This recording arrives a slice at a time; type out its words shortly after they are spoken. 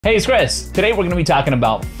Hey, it's Chris. Today we're going to be talking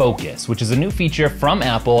about Focus, which is a new feature from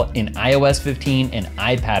Apple in iOS 15 and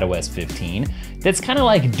iPadOS 15 that's kind of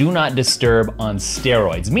like Do Not Disturb on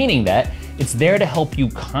steroids, meaning that it's there to help you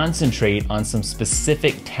concentrate on some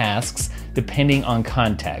specific tasks depending on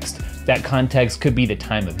context. That context could be the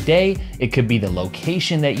time of day, it could be the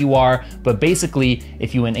location that you are, but basically,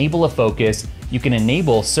 if you enable a focus, you can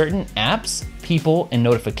enable certain apps, people, and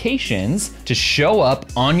notifications to show up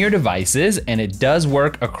on your devices, and it does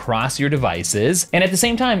work across your devices. And at the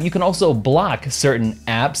same time, you can also block certain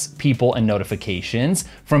apps, people, and notifications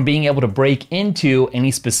from being able to break into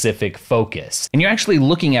any specific focus. And you're actually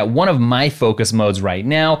looking at one of my focus modes right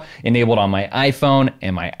now, enabled on my iPhone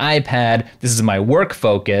and my iPad. This is my work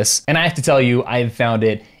focus, and I have to tell you, I've found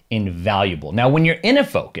it invaluable. Now, when you're in a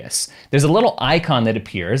focus, there's a little icon that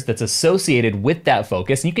appears that's associated with that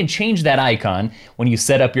focus, and you can change that icon when you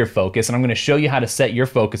set up your focus, and I'm gonna show you how to set your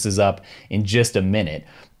focuses up in just a minute.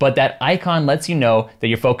 But that icon lets you know that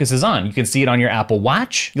your focus is on. You can see it on your Apple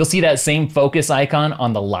Watch. You'll see that same focus icon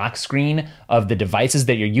on the lock screen of the devices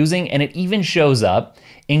that you're using, and it even shows up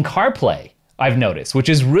in CarPlay, I've noticed, which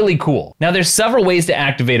is really cool. Now, there's several ways to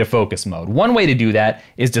activate a focus mode. One way to do that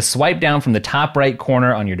is to swipe down from the top right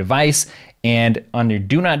corner on your device, and on your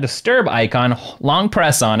Do Not Disturb icon, long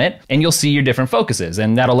press on it, and you'll see your different focuses,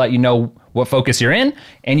 and that'll let you know what focus you're in,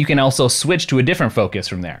 and you can also switch to a different focus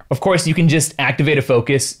from there. Of course, you can just activate a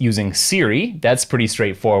focus using Siri. That's pretty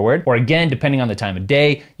straightforward. Or again, depending on the time of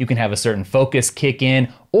day, you can have a certain focus kick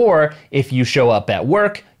in, or if you show up at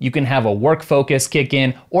work, you can have a work focus kick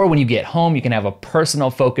in, or when you get home, you can have a personal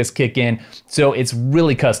focus kick in. So it's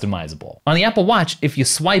really customizable. On the Apple Watch, if you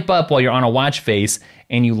swipe up while you're on a watch face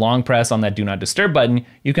and you long press on that Do Not Disturb button,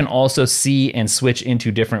 you can also see and switch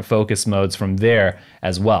into different focus modes from there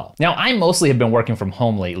as well. Now, I mostly have been working from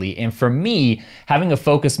home lately, and for me, having a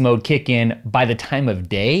focus mode kick in by the time of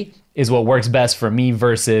day is what works best for me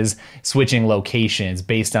versus switching locations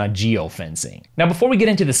based on geofencing. Now, before we get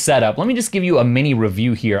into the setup, let me just give you a mini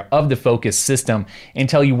review here of the Focus system and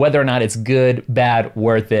tell you whether or not it's good, bad,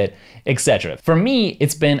 worth it, etc. For me,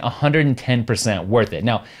 it's been 110% worth it.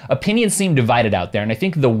 Now, opinions seem divided out there, and I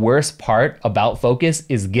think the worst part about Focus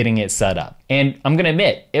is getting it set up. And I'm gonna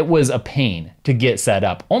admit, it was a pain to get set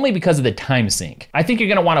up, only because of the time sink. I think you're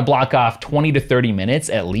gonna wanna block off 20 to 30 minutes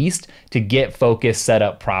at least to get Focus set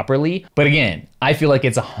up properly. But again, I feel like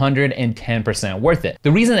it's 110% worth it.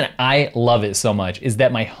 The reason that I love it so much is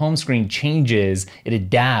that my home screen changes, it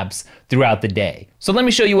adapts throughout the day. So let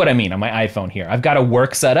me show you what I mean on my iPhone here. I've got a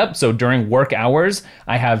work setup, so during work hours,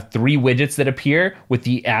 I have 3 widgets that appear with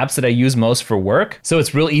the apps that I use most for work. So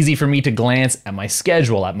it's real easy for me to glance at my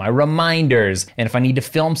schedule, at my reminders, and if I need to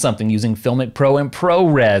film something using Filmic Pro and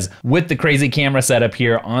ProRes with the crazy camera setup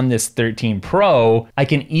here on this 13 Pro, I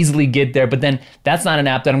can easily get there, but then that's not an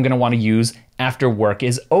app that I'm gonna wanna use after work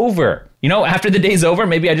is over. You know, after the day's over,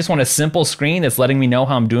 maybe I just want a simple screen that's letting me know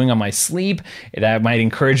how I'm doing on my sleep. That might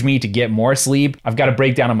encourage me to get more sleep. I've got a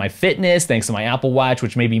breakdown of my fitness thanks to my Apple Watch,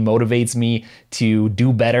 which maybe motivates me to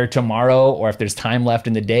do better tomorrow, or if there's time left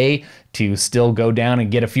in the day, to still go down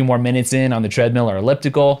and get a few more minutes in on the treadmill or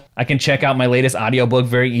elliptical. I can check out my latest audiobook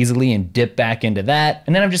very easily and dip back into that.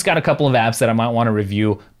 And then I've just got a couple of apps that I might want to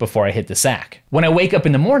review before I hit the sack. When I wake up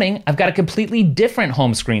in the morning, I've got a completely different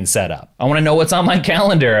home screen setup. I want to know what's on my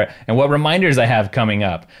calendar and what reminders I have coming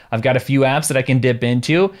up. I've got a few apps that I can dip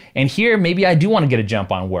into, and here maybe I do want to get a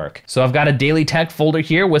jump on work. So I've got a daily tech folder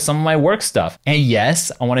here with some of my work stuff. And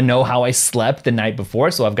yes, I want to know how I slept the night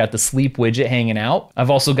before, so I've got the sleep widget hanging out.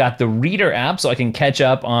 I've also got the Reader app so I can catch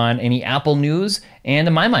up on any Apple news, and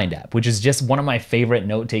the My Mind app, which is just one of my favorite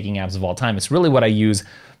note-taking apps of all time. It's really what I use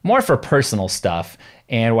more for personal stuff,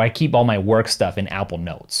 and where I keep all my work stuff in Apple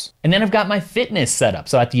Notes. And then I've got my fitness set up.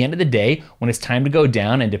 So at the end of the day, when it's time to go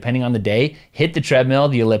down, and depending on the day, hit the treadmill,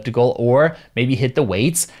 the elliptical, or maybe hit the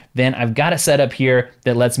weights, then I've got a setup here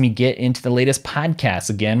that lets me get into the latest podcasts.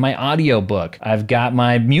 Again, my audiobook. I've got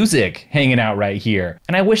my music hanging out right here.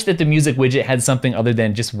 And I wish that the music widget had something other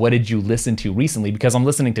than just what did you listen to recently, because I'm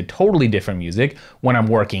listening to totally different music when I'm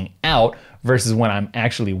working out versus when I'm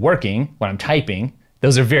actually working, when I'm typing.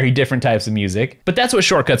 Those are very different types of music, but that's what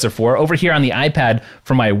shortcuts are for. Over here on the iPad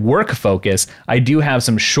for my work focus, I do have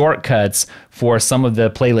some shortcuts for some of the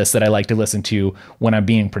playlists that I like to listen to when I'm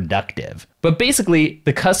being productive. But basically,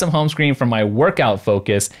 the custom home screen for my workout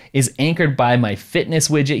focus is anchored by my fitness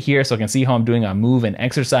widget here, so I can see how I'm doing on move and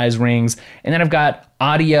exercise rings. And then I've got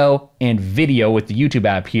audio and video with the YouTube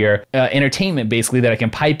app here, entertainment basically that I can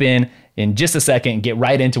pipe in just a second and get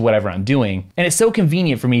right into whatever I'm doing. And it's so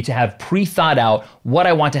convenient for me to have pre-thought out what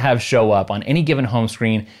I want to have show up on any given home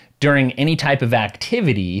screen during any type of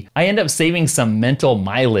activity, I end up saving some mental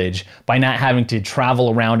mileage by not having to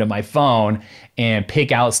travel around on my phone and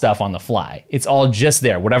pick out stuff on the fly. It's all just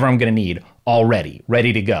there, whatever I'm gonna need, already,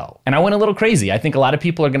 ready to go. And I went a little crazy. I think a lot of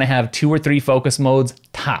people are gonna have 2 or 3 focus modes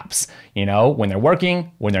tops, you know, when they're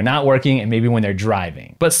working, when they're not working, and maybe when they're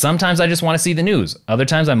driving. But sometimes I just wanna see the news. Other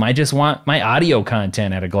times I might just want my audio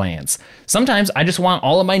content at a glance. Sometimes I just want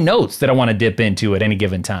all of my notes that I wanna dip into at any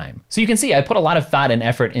given time. So you can see I put a lot of thought and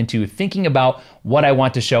effort into thinking about what I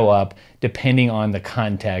want to show up depending on the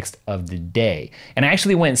context of the day. And I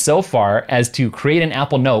actually went so far as to create an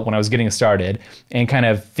Apple Note when I was getting started and kind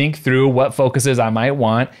of think through what focuses I might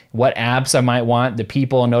want, what apps I might want, the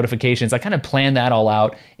people and notifications. I kind of planned that all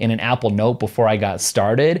out in an Apple Note before I got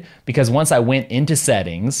started, because once I went into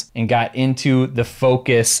settings and got into the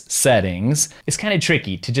focus settings, it's kind of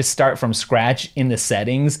tricky to just start from scratch in the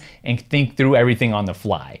settings and think through everything on the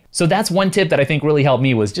fly. So that's one tip that I think really helped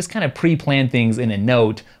me, was just kind of pre-plan things in a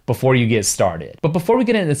note before you get started. But before we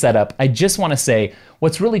get into the setup, I just wanna say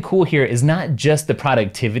what's really cool here is not just the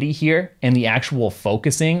productivity here and the actual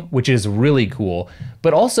focusing, which is really cool,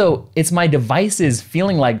 but also it's my devices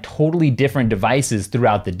feeling like totally different devices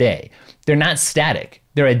throughout the day. They're not static.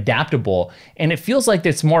 They're adaptable, and it feels like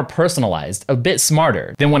it's more personalized, a bit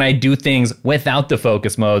smarter than when I do things without the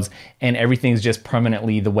focus modes and everything's just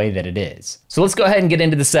permanently the way that it is. So let's go ahead and get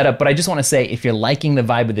into the setup, but I just wanna say, if you're liking the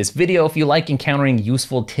vibe of this video, if you like encountering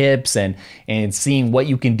useful tips and seeing what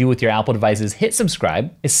you can do with your Apple devices, hit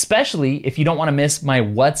subscribe, especially if you don't wanna miss my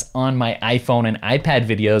what's on my iPhone and iPad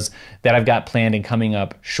videos that I've got planned and coming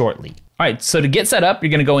up shortly. All right, so to get set up,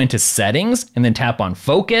 you're gonna go into settings and then tap on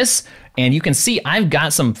focus. And you can see I've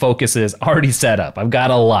got some focuses already set up. I've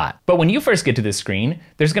got a lot. But when you first get to this screen,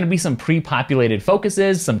 there's gonna be some pre-populated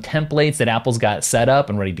focuses, some templates that Apple's got set up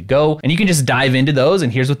and ready to go. And you can just dive into those.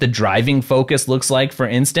 And here's what the driving focus looks like, for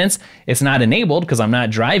instance. It's not enabled because I'm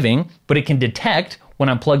not driving, but it can detect when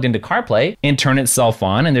I'm plugged into CarPlay and turn itself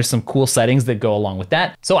on, and there's some cool settings that go along with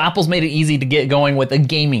that. So Apple's made it easy to get going with a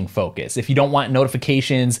gaming focus. If you don't want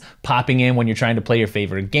notifications popping in when you're trying to play your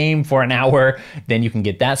favorite game for an hour, then you can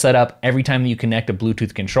get that set up. Every time that you connect a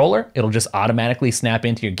Bluetooth controller, it'll just automatically snap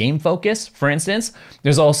into your game focus, for instance.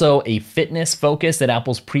 There's also a fitness focus that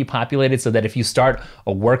Apple's pre-populated so that if you start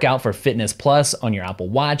a workout for Fitness Plus on your Apple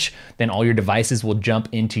Watch, then all your devices will jump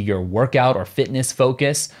into your workout or fitness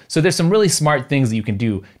focus. So there's some really smart things that you can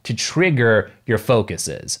do to trigger your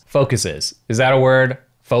focuses. Focuses, is that a word?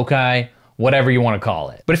 Foci? Whatever you want to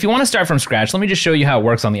call it. But if you want to start from scratch, let me just show you how it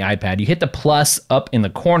works on the iPad. You hit the plus up in the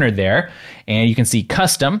corner there, and you can see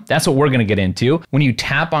custom. That's what we're going to get into. When you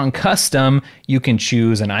tap on custom, you can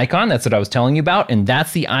choose an icon. That's what I was telling you about, and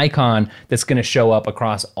that's the icon that's going to show up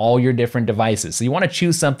across all your different devices. So you want to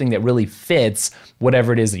choose something that really fits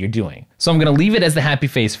whatever it is that you're doing. So I'm going to leave it as the happy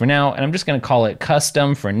face for now, and I'm just going to call it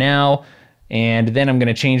custom for now. And then I'm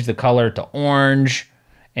gonna change the color to orange,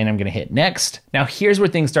 and I'm gonna hit next. Now here's where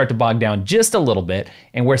things start to bog down just a little bit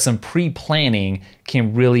and where some pre-planning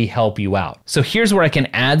can really help you out. So here's where I can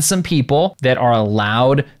add some people that are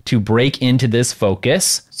allowed to break into this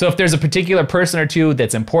focus. So if there's a particular person or two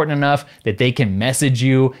that's important enough that they can message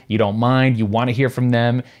you, you don't mind, you wanna hear from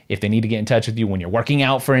them, if they need to get in touch with you when you're working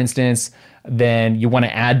out, for instance, then you want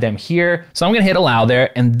to add them here. So I'm going to hit allow there,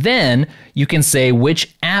 and then you can say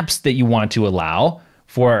which apps that you want to allow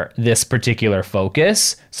for this particular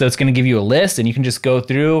focus. So it's gonna give you a list, and you can just go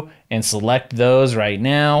through and select those right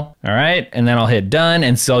now. All right, and then I'll hit done,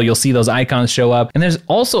 and so you'll see those icons show up. And there's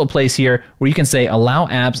also a place here where you can say allow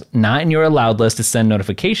apps not in your allowed list to send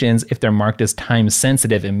notifications if they're marked as time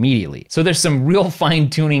sensitive immediately. So there's some real fine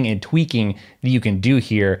tuning and tweaking that you can do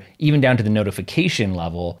here, even down to the notification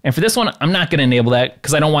level. And for this one, I'm not gonna enable that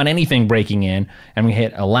because I don't want anything breaking in. I'm gonna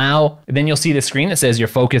hit allow, and then you'll see the screen that says your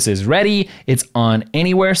focus is ready. It's on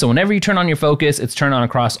anywhere, so whenever you turn on your focus, it's turned on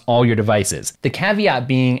across all your devices. The caveat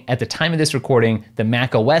being, at the time of this recording, the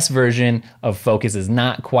macOS version of Focus is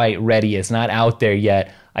not quite ready. It's not out there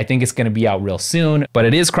yet. I think it's gonna be out real soon, but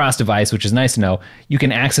it is cross-device, which is nice to know. You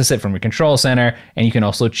can access it from your control center, and you can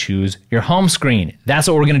also choose your home screen. That's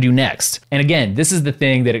what we're gonna do next. And again, this is the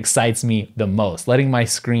thing that excites me the most, letting my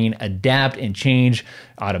screen adapt and change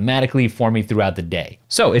automatically for me throughout the day.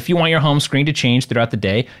 So if you want your home screen to change throughout the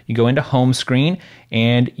day, you go into home screen,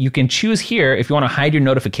 and you can choose here if you wanna hide your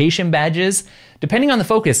notification badges. Depending on the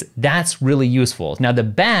focus, that's really useful. Now the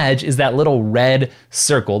badge is that little red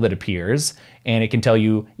circle that appears, and it can tell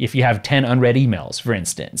you if you have 10 unread emails, for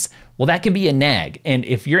instance. Well, that can be a nag. And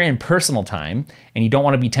if you're in personal time and you don't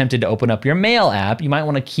want to be tempted to open up your mail app, you might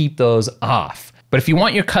want to keep those off. But if you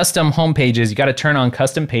want your custom home pages, you got to turn on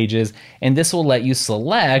custom pages, and this will let you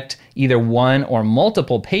select either one or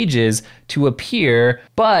multiple pages to appear,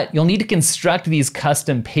 but you'll need to construct these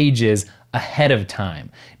custom pages ahead of time.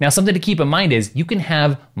 Now, something to keep in mind is you can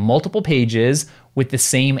have multiple pages with the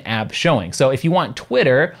same app showing. So if you want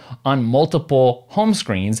Twitter on multiple home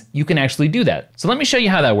screens, you can actually do that. So let me show you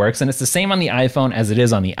how that works, and it's the same on the iPhone as it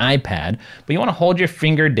is on the iPad, but you wanna hold your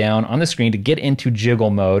finger down on the screen to get into jiggle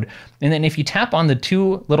mode, and then if you tap on the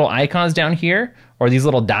two little icons down here, or these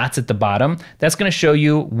little dots at the bottom, that's gonna show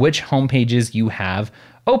you which home pages you have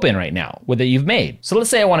open right now, that you've made. So let's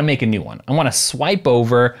say I wanna make a new one. I wanna swipe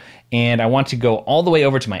over and I want to go all the way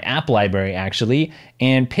over to my app library actually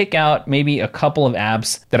and pick out maybe a couple of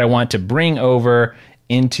apps that I want to bring over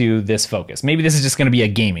into this focus. Maybe this is just gonna be a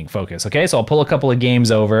gaming focus, okay? So I'll pull a couple of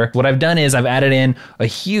games over. What I've done is I've added in a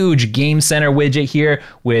huge Game Center widget here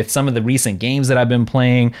with some of the recent games that I've been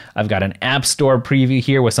playing. I've got an App Store preview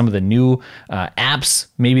here with some of the new apps.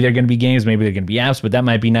 Maybe they're gonna be games, maybe they're gonna be apps, but that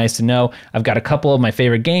might be nice to know. I've got a couple of my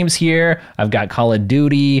favorite games here. I've got Call of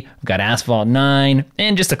Duty, I've got Asphalt 9,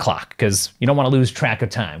 and just a clock, because you don't wanna lose track of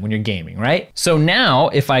time when you're gaming, right? So now,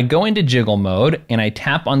 if I go into jiggle mode and I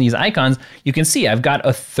tap on these icons, you can see I've got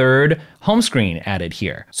a third home screen added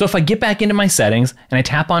here. So if I get back into my settings and I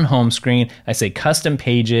tap on home screen, I say custom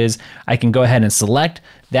pages, I can go ahead and select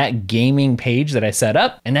that gaming page that I set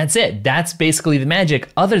up, and that's it. That's basically the magic,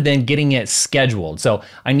 other than getting it scheduled. So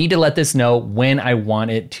I need to let this know when I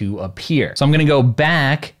want it to appear. So I'm gonna go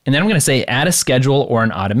back, and then I'm gonna say add a schedule or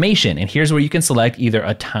an automation. And here's where you can select either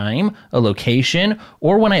a time, a location,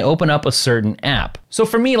 or when I open up a certain app. So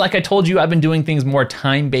for me, like I told you, I've been doing things more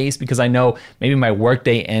time-based because I know maybe my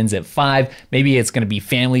workday ends at 5, maybe it's gonna be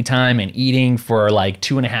family time and eating for like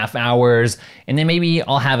 2.5 hours, and then maybe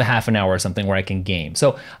I'll have a half an hour or something where I can game.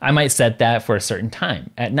 So I might set that for a certain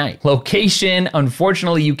time at night. Location,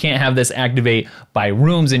 unfortunately, you can't have this activate by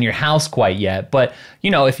rooms in your house quite yet, but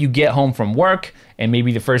you know, if you get home from work and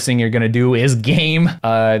maybe the first thing you're gonna do is game,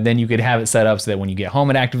 then you could have it set up so that when you get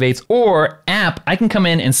home it activates. Or app, I can come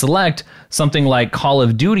in and select something like Call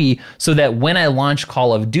of Duty so that when I launch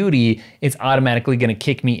Call of Duty, it's automatically gonna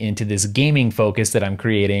kick me into this gaming focus that I'm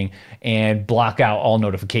creating and block out all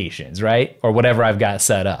notifications, right? Or whatever I've got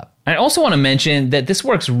set up. I also want to mention that this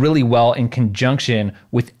works really well in conjunction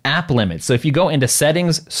with app limits. So if you go into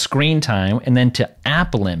settings, screen time, and then to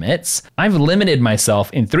app limits, I've limited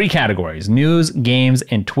myself in 3 categories: news, games,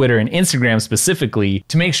 and Twitter and Instagram specifically,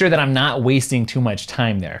 to make sure that I'm not wasting too much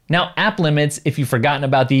time there. Now, app limits, if you've forgotten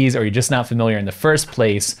about these or you're just not familiar in the first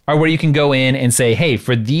place, are where you can go in and say, hey,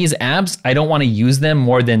 for these apps, I don't want to use them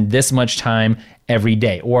more than this much time every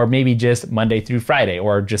day, or maybe just Monday through Friday,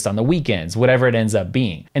 or just on the weekends, whatever it ends up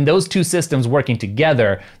being. And those two systems working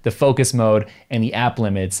together, the focus mode and the app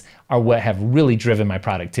limits, are what have really driven my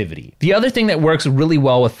productivity. The other thing that works really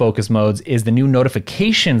well with focus modes is the new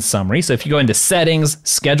notification summary. So if you go into settings,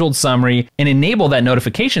 scheduled summary, and enable that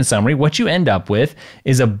notification summary, what you end up with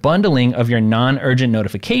is a bundling of your non-urgent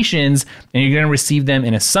notifications, and you're gonna receive them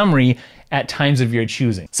in a summary at times of your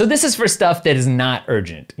choosing. So this is for stuff that is not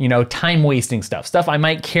urgent, you know, time wasting stuff I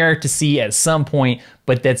might care to see at some point,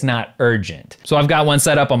 but that's not urgent. So I've got one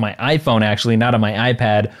set up on my iPhone actually, not on my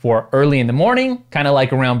iPad, for early in the morning, kind of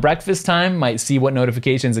like around breakfast time, might see what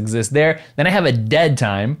notifications exist there. Then I have a dead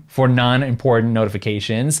time for non-important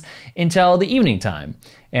notifications until the evening time.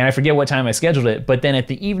 And I forget what time I scheduled it, but then at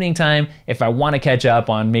the evening time, if I want to catch up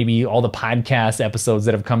on maybe all the podcast episodes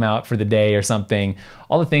that have come out for the day or something,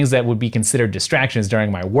 all the things that would be considered distractions during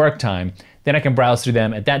my work time, then I can browse through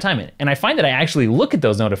them at that time. And I find that I actually look at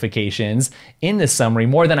those notifications in this summary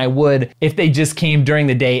more than I would if they just came during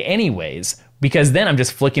the day anyways, because then I'm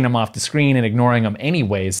just flicking them off the screen and ignoring them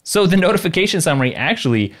anyways. So the notification summary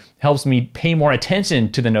actually helps me pay more attention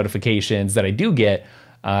to the notifications that I do get,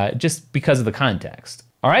 just because of the context.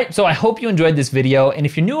 All right, so I hope you enjoyed this video, and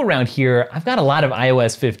if you're new around here, I've got a lot of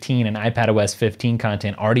iOS 15 and iPadOS 15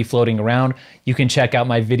 content already floating around. You can check out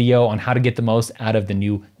my video on how to get the most out of the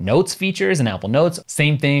new Notes features in Apple Notes.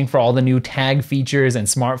 Same thing for all the new tag features and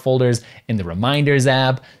smart folders in the Reminders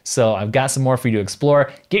app. So I've got some more for you to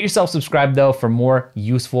explore. Get yourself subscribed though for more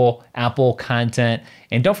useful Apple content.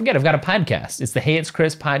 And don't forget, I've got a podcast. It's the Hey It's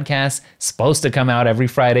Chris podcast. It's supposed to come out every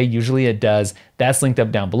Friday. Usually it does. That's linked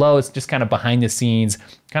up down below. It's just kind of behind the scenes,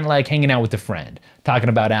 kind of like hanging out with a friend, talking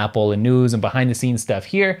about Apple and news and behind the scenes stuff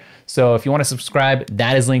here. So if you want to subscribe,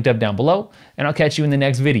 that is linked up down below. And I'll catch you in the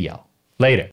next video. Later.